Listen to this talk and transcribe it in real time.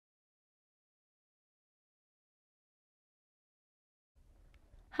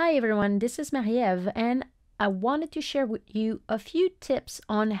Hi everyone, this is Marie-Ève and I wanted to share with you a few tips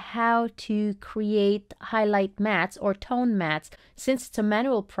on how to create highlight mats or tone mats. Since it's a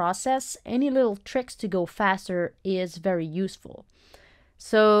manual process, any little tricks to go faster is very useful.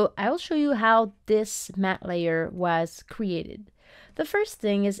 So I will show you how this matte layer was created. The first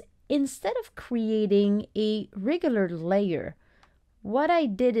thing is, instead of creating a regular layer, what I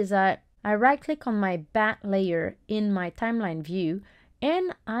did is I right click on my bat layer in my timeline view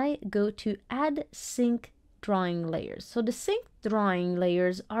and I go to add sync drawing layers. So the sync drawing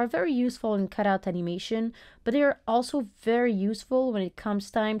layers are very useful in cutout animation, but they are also very useful when it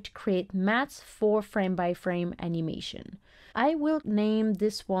comes time to create mats for frame by frame animation. I will name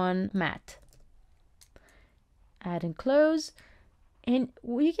this one mat. Add and close. And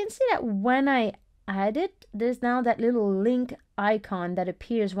you can see that when I add it, there's now that little link icon that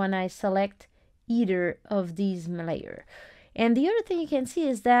appears when I select either of these layers. And the other thing you can see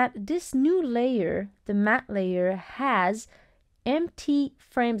is that this new layer, the matte layer, has empty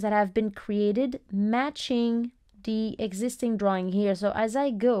frames that have been created matching the existing drawing here. So as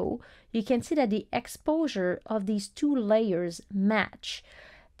I go, you can see that the exposure of these two layers match.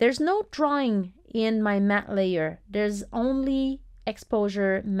 There's no drawing in my matte layer. There's only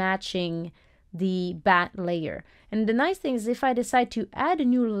exposure matching the bat layer. And the nice thing is, if I decide to add a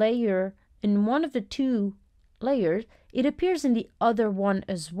new layer in one of the two layers, it appears in the other one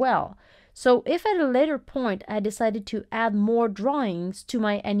as well. So if at a later point I decided to add more drawings to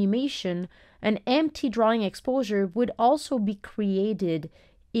my animation, an empty drawing exposure would also be created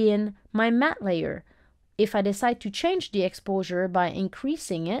in my matte layer. If I decide to change the exposure by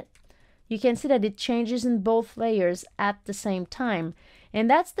increasing it, you can see that it changes in both layers at the same time. And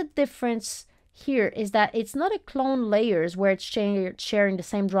that's the difference here, is that it's not a clone layers where it's sharing the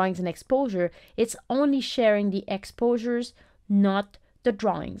same drawings and exposure. It's only sharing the exposures, not the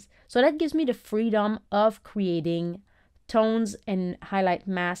drawings. So that gives me the freedom of creating tones and highlight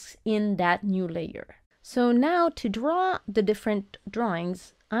masks in that new layer. So now to draw the different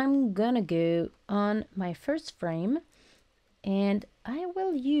drawings, I'm gonna go on my first frame and I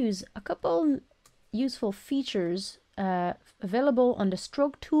will use a couple useful features available on the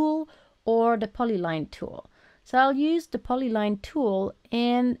stroke tool or the polyline tool. So I'll use the polyline tool,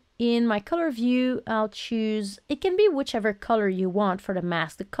 and in my color view I'll choose, it can be whichever color you want for the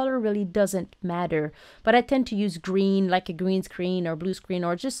mask. The color really doesn't matter, but I tend to use green, like a green screen or blue screen,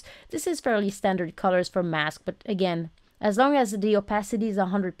 or just, this is fairly standard colors for mask. But again, as long as the opacity is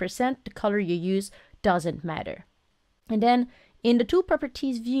 100%, the color you use doesn't matter. And then in the tool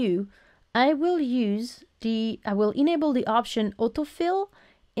properties view, I will enable the option autofill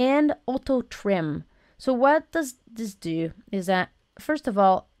and auto trim. So what does this do is that, first of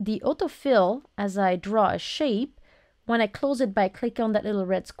all, the autofill, as I draw a shape, when I close it by clicking on that little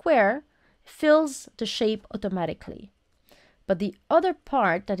red square, fills the shape automatically. But the other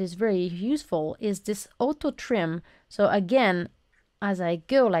part that is very useful is this auto trim. So again, as I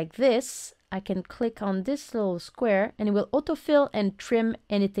go like this, I can click on this little square and it will autofill and trim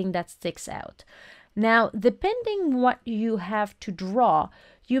anything that sticks out. Now, depending what you have to draw,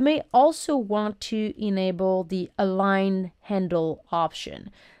 you may also want to enable the align handle option.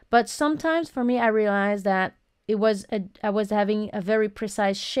 But sometimes for me, I realized that I was having a very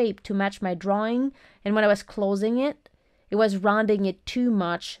precise shape to match my drawing, and when I was closing it, it was rounding it too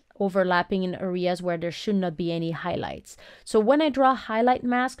much, overlapping in areas where there should not be any highlights. So when I draw highlight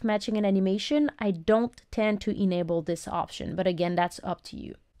mask matching an animation, I don't tend to enable this option, but again, that's up to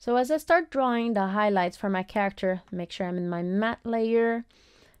you. So as I start drawing the highlights for my character, make sure I'm in my matte layer,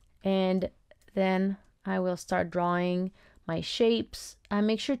 and then I will start drawing my shapes. I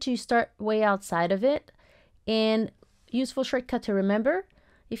make sure to start way outside of it, and useful shortcut to remember,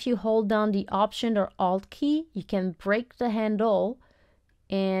 if you hold down the Option or Alt key, you can break the handle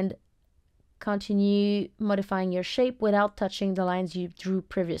and continue modifying your shape without touching the lines you drew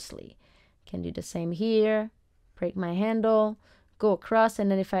previously. You can do the same here, break my handle, go across, and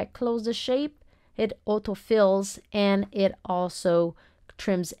then if I close the shape, it autofills and it also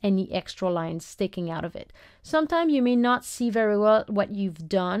trims any extra lines sticking out of it. Sometimes you may not see very well what you've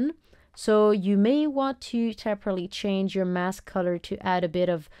done, so you may want to temporarily change your mask color to add a bit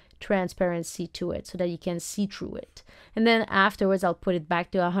of transparency to it so that you can see through it. And then afterwards I'll put it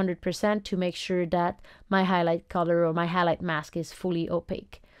back to 100% to make sure that my highlight color or my highlight mask is fully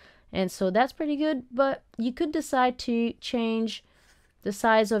opaque. And so that's pretty good, but you could decide to change the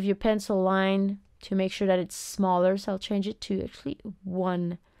size of your pencil line to make sure that it's smaller. So I'll change it to actually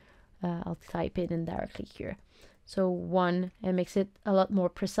 1. I'll type it in directly here. So 1, and makes it a lot more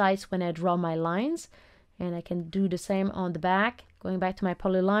precise when I draw my lines. And I can do the same on the back, going back to my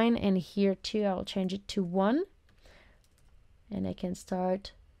polyline, and here too I'll change it to 1. And I can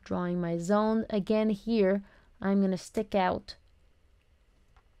start drawing my zone. Again here, I'm going to stick out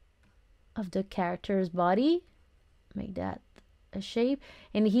of the character's body, make that a shape.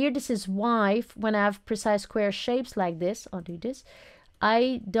 And here, this is why when I have precise square shapes like this, I'll do this,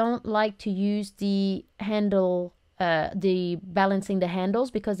 I don't like to use the handle, the balancing the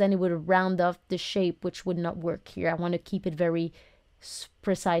handles, because then it would round off the shape, which would not work here. I want to keep it very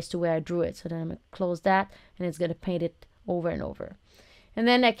precise to where I drew it. So then I'm going to close that, and it's going to paint it over and over. And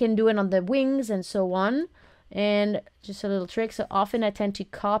then I can do it on the wings and so on. And just a little trick. So often I tend to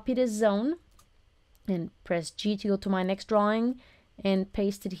copy this zone and press G to go to my next drawing and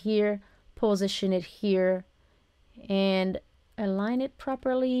paste it here, position it here, and align it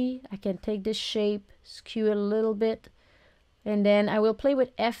properly. I can take this shape, skew it a little bit, and then I will play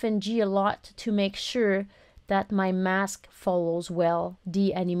with F and G a lot to make sure that my mask follows well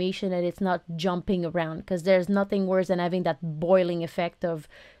the animation and it's not jumping around, because there's nothing worse than having that boiling effect of,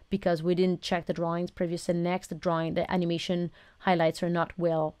 because we didn't check the drawings previous and next, the animation highlights are not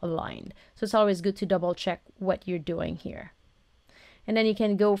well aligned. So it's always good to double check what you're doing here. And then you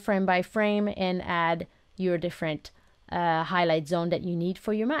can go frame by frame and add your different highlight zone that you need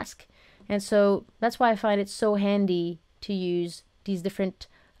for your mask. And so that's why I find it so handy to use these different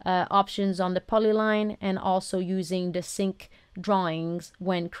options on the polyline, and also using the sync drawings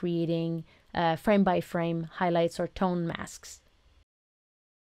when creating frame by frame highlights or tone masks.